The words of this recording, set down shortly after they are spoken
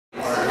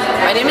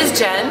is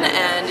Jen,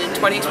 and in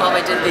 2012 I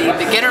did the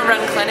Beginner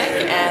Run Clinic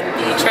and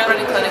the Trail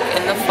Running Clinic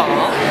in the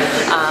fall.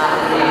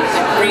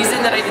 The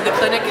reason that I did the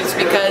clinic is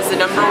because the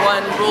 #1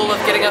 rule of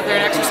getting out there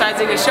and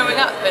exercising is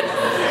showing up, and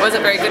I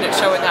wasn't very good at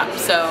showing up.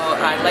 So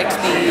I liked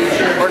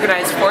the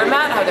organized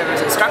format, how there was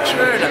a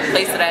structure and a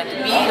place that I had to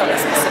be on a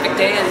specific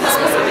day at a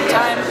specific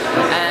time,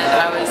 and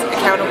I was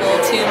accountable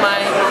to my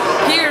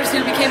peers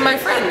who became my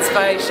friends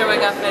by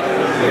showing up and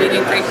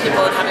meeting great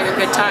people and having a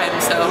good time.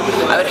 So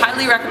I would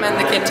highly recommend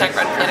the Kintec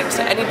Run Clinics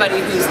to anybody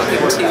who's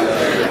looking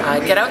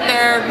to get out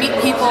there, meet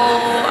people,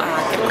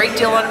 get a great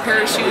deal on a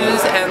pair of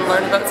shoes, and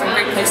learn about some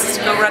great places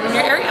to go run in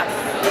your area.